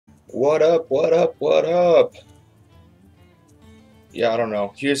What up? What up? What up? Yeah, I don't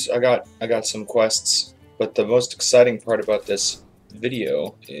know. I got some quests, but the most exciting part about this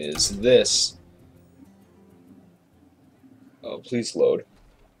video is this. Oh, please load.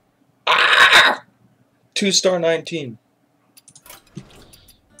 Ah! 2-star 19.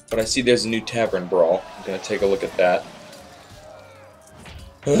 But I see there's a new Tavern Brawl. I'm gonna take a look at that.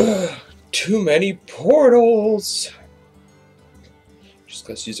 Too many portals! Just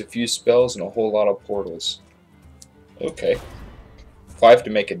let's use a few spells and a whole lot of portals. Okay. If I have to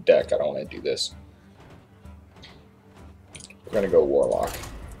make a deck, I don't want to do this. We're gonna go Warlock.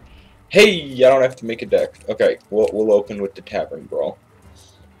 Hey, I don't have to make a deck. Okay, we'll open with the Tavern Brawl.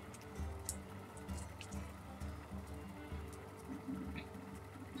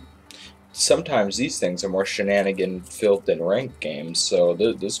 Sometimes these things are more shenanigan-filled than ranked games, so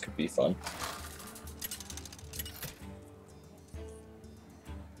this could be fun.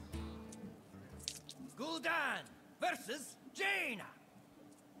 Gul'dan versus Jaina.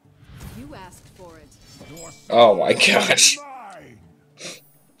 You asked for it. Oh my gosh.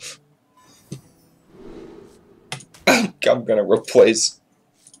 I'm gonna replace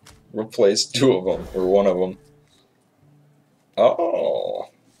two of them, or one of them. Oh.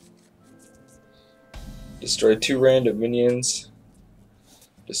 Destroy 2 random minions.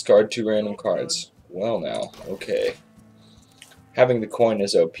 Discard 2 random cards. Well now, okay. Having the coin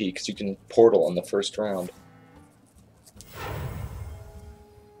is OP because you can portal in the first round.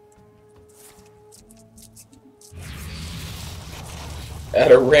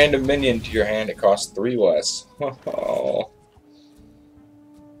 Add a random minion to your hand, it costs 3 less. Oh.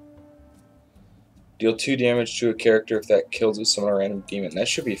 Deal 2 damage to a character if that kills it, summon a random demon. That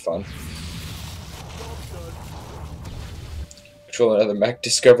should be fun. Control another mech,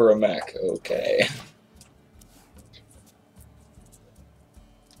 discover a mech. Okay.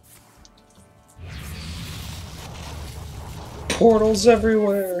 Portals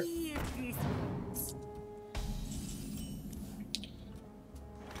everywhere!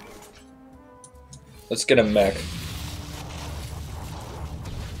 Let's get a mech.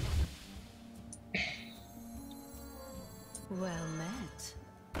 Well met.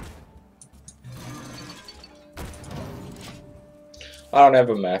 I don't have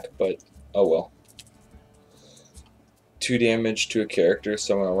a mech, but oh well. 2 damage to a character,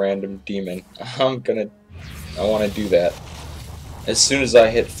 summon a random demon. I want to do that as soon as I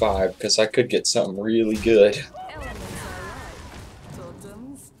hit 5, because I could get something really good. Elements I like.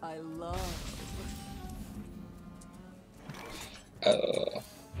 Totems I love.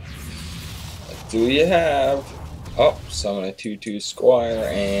 What do you have? Oh, summon a 2/2 Squire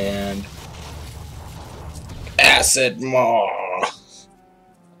and Acid Maw.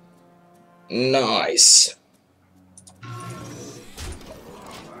 Nice.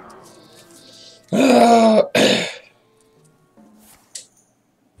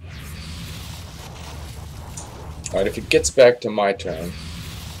 Alright, if it gets back to my turn.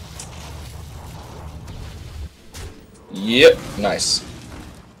 Yep, nice.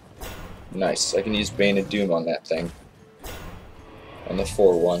 Nice. I can use Bane of Doom on that thing. On the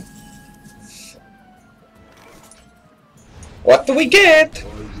 4/1. What do we get?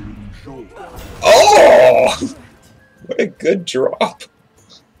 Oh! What a good drop.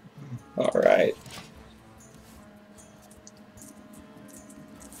 Alright.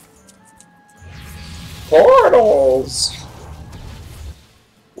 Portals!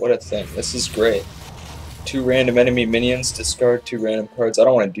 What a thing. This is great. 2 random enemy minions, discard 2 random cards. I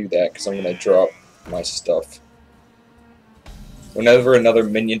don't want to do that because I'm going to drop my stuff. Whenever another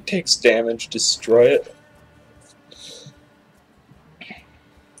minion takes damage, destroy it.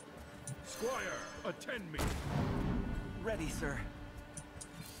 Squire, attend me. Ready, sir.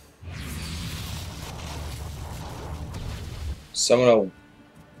 Summon a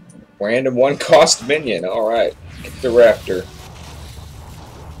random 1-cost minion. Alright. Get the raptor.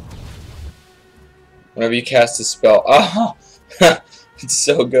 Whenever you cast a spell. Oh! It's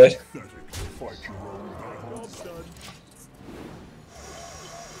so good.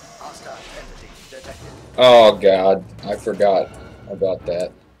 Oh god. I forgot about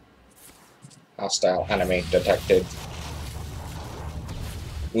that. Hostile enemy detected.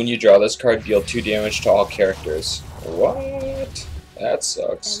 When you draw this card, deal 2 damage to all characters. What? That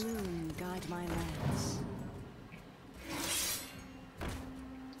sucks. Guide my lands.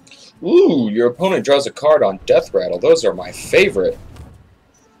 Ooh, your opponent draws a card on Death Rattle. Those are my favorite.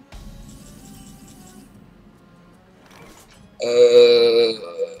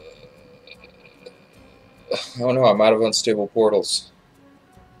 Oh no, I'm out of unstable portals.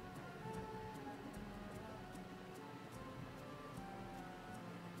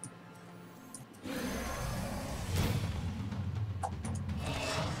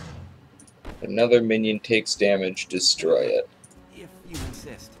 Another minion takes damage, destroy it. If you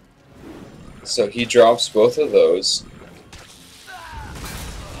insist. So he drops both of those.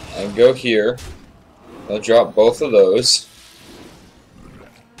 And go here. I'll drop both of those.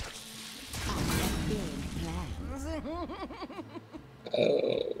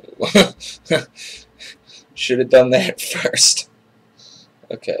 Oh. Should have done that first.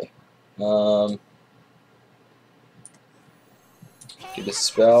 Okay. Get a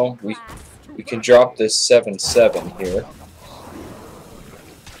spell. We can drop this 7/7 here.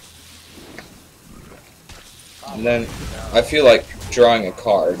 And then I feel like drawing a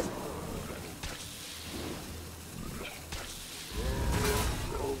card.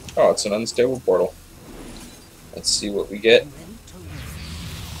 Oh, it's an unstable portal. Let's see what we get.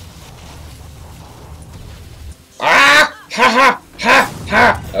 Ah! Ha ha! Ha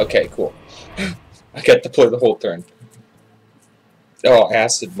ha! Okay, cool. I got to play the whole turn. Oh,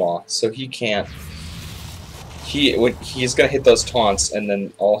 Acid Maw. So he can't. He's gonna hit those taunts, and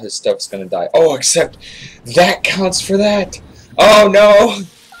then all his stuff's gonna die. Oh, except that counts for that. Oh no!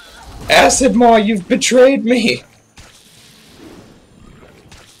 Acid Maw, you've betrayed me.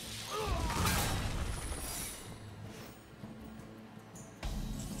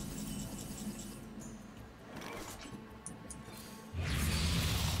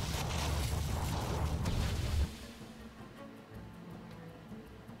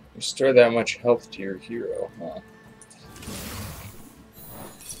 Restore that much health to your hero, huh?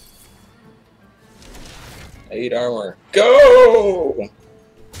 8 armor. Go!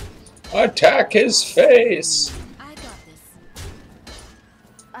 Attack his face! I got this.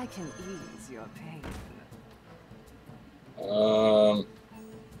 I can ease your pain.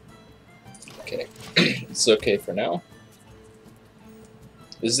 Okay. It's okay for now.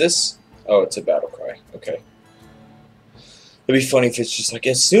 Is this... Oh, it's a battle cry. Okay. It'd be funny if it's just like,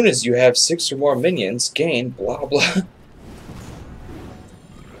 as soon as you have 6 or more minions, gain blah blah.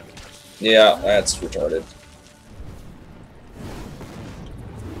 Yeah, that's retarded.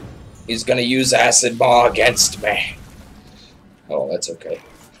 He's gonna use Acid Maw against me. Oh, that's okay.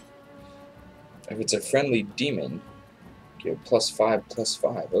 If it's a friendly demon, give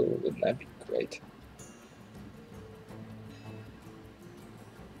 +5/+5. Oh, wouldn't that be great?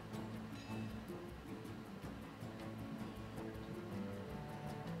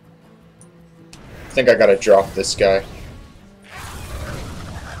 I think I gotta drop this guy.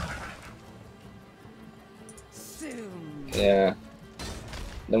 Yeah.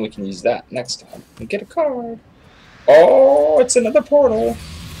 Then we can use that next time and get a card. Oh, it's another portal.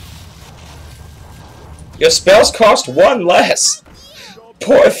 Your spells cost 1 less.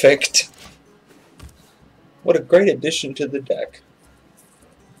 Perfect. What a great addition to the deck.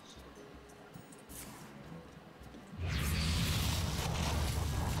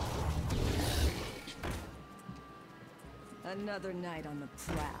 Another night on the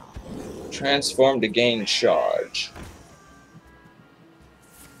prowl. Transform to gain charge.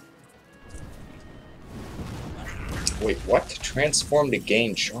 Wait, what? Transform to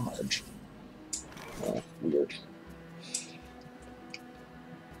gain charge? Oh, weird.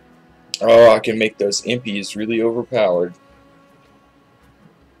 Oh, I can make those impies really overpowered.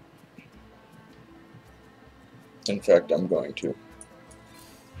 In fact, I'm going to.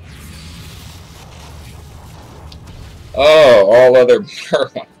 Oh, all other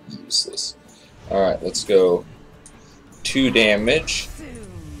useless. Alright, let's go 2 damage.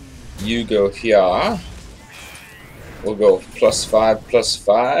 You go here. We'll go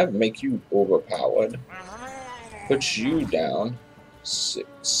 +5/+5, make you overpowered. Put you down.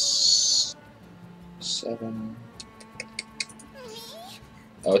 6, 7.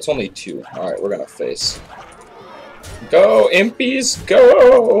 Oh, it's only 2. Alright, we're gonna face. Go, impies,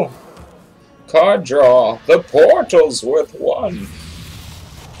 go! Card draw. The portal's worth 1.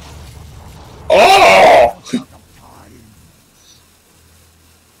 Oh!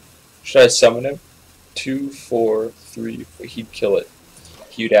 Should I summon him? 2, 4, 3. He'd kill it.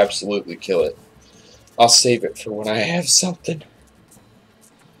 He'd absolutely kill it. I'll save it for when I have something.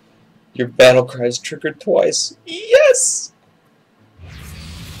 Your battle cry's triggered twice. Yes!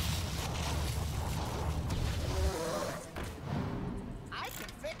 I can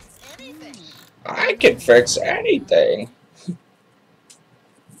fix anything. I can fix anything.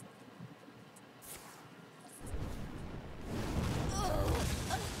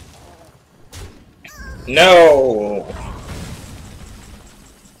 No!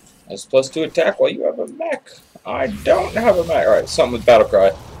 That's +2 attack while you have a mech. I don't have a mech. Alright, something with battle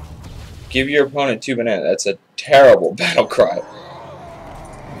cry. Give your opponent 2 bananas. That's a terrible battle cry.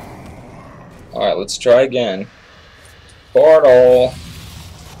 Alright, let's try again. Portal.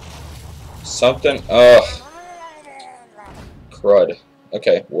 Something. Ugh. Crud.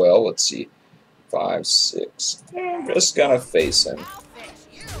 Okay, well, let's see. 5, 6. I'm just gonna face him.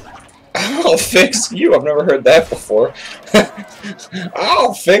 I'll fix you. I've never heard that before.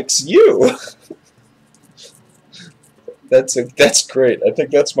 I'll fix you. That's great. I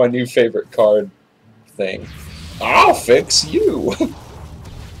think that's my new favorite card thing. I'll fix you.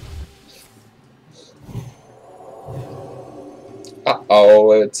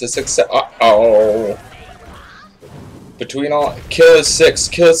 Uh-oh, it's a success. Uh-oh. Between all... Kill his 6.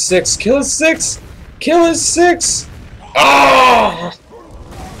 Kill his 6. Kill his 6. Kill his 6. Ah!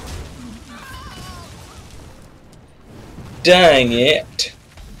 Dang it.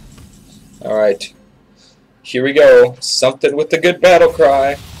 Alright. Here we go. Something with a good battle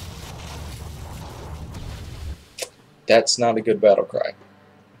cry. That's not a good battle cry.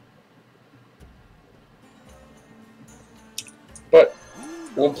 But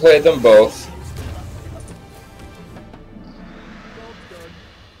we'll play them both.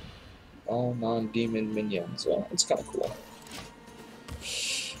 All non-demon minions. Well, it's kind of cool.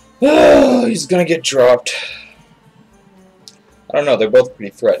 Oh, he's gonna get dropped. I don't know. They're both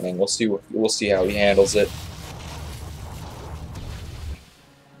pretty threatening. We'll see. We'll see how he handles it.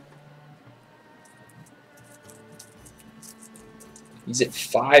 He's at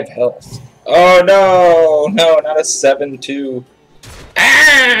 5 health. Oh no! No, not a 7-2.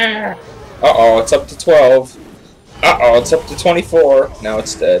 Ah! Uh-oh, it's up to 12. Uh-oh, it's up to 24. Now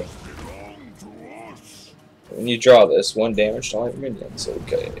it's dead. When you draw this, 1 damage to all your minions.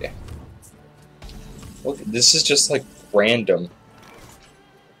 Okay. Look, this is just like random.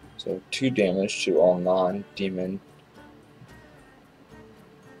 So 2 damage to all non-demon.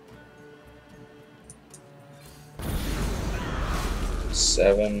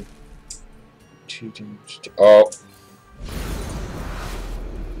 Seven. 2 damage to... Oh.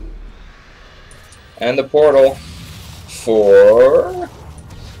 And the portal for...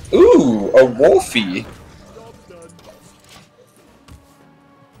 Ooh, a Wolfie.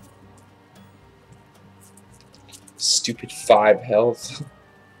 Stupid 5 health.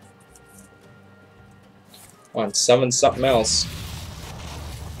 Come on, summon something else.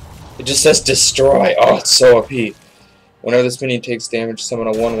 It just says destroy. Oh, it's so OP. Whenever this minion takes damage, summon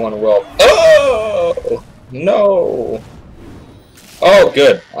a 1/1 whelp. Oh! No! Oh,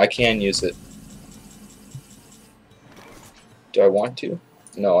 good. I can use it. Do I want to?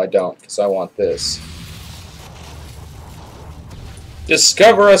 No, I don't, because I want this.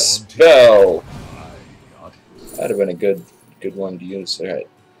 Discover a spell! That'd have been a good one to use. Alright.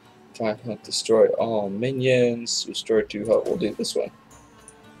 5 health, destroy all minions. Restore 2 health. We'll do this one.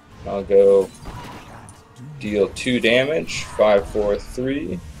 I'll go deal 2 damage. 5, 4,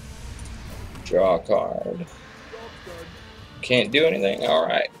 3. Draw a card. Can't do anything?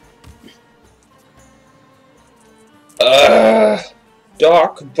 Alright.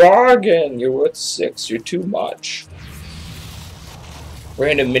 Doc Bargain! You're worth 6. You're too much.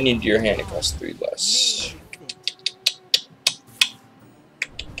 Random minion to your hand. It costs 3 less.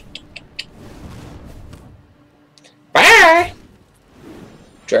 Bye!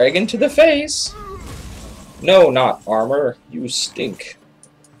 Dragon to the face. No, not armor. You stink.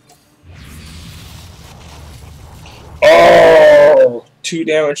 Oh! 2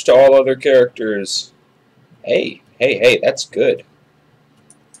 damage to all other characters. Hey, hey, hey, that's good.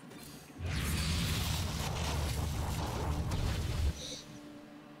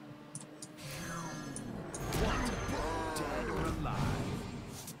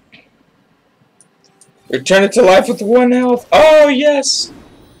 Return it to life with 1 health. Oh, yes!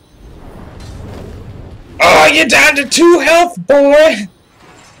 Oh, you're down to 2 health, boy!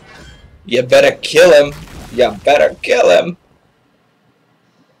 You better kill him. You better kill him.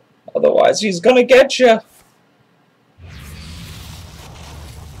 Otherwise, he's gonna get you.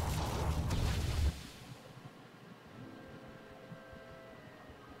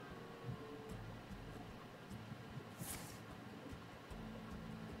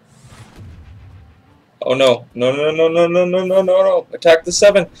 Oh no. No, no, no, no, no, no, no, no, no. Attack the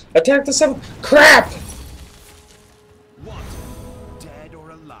 7. Attack the 7. Crap! What? Dead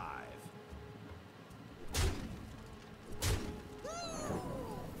or alive?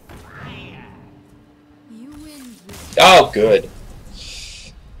 You win. Oh, good.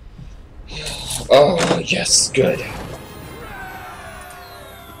 Oh, yes, good.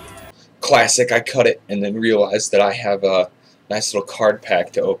 Classic, I cut it and then realized that I have a nice little card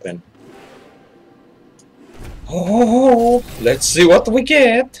pack to open. Oh, let's see what we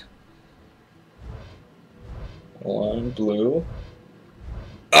get. 1 blue.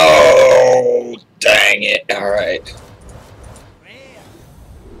 Oh, dang it. Alright.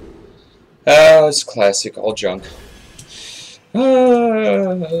 Ah, it's classic, all junk.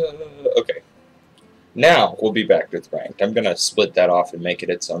 Okay. Now, we'll be back with ranked. I'm gonna split that off and make it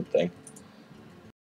its own thing.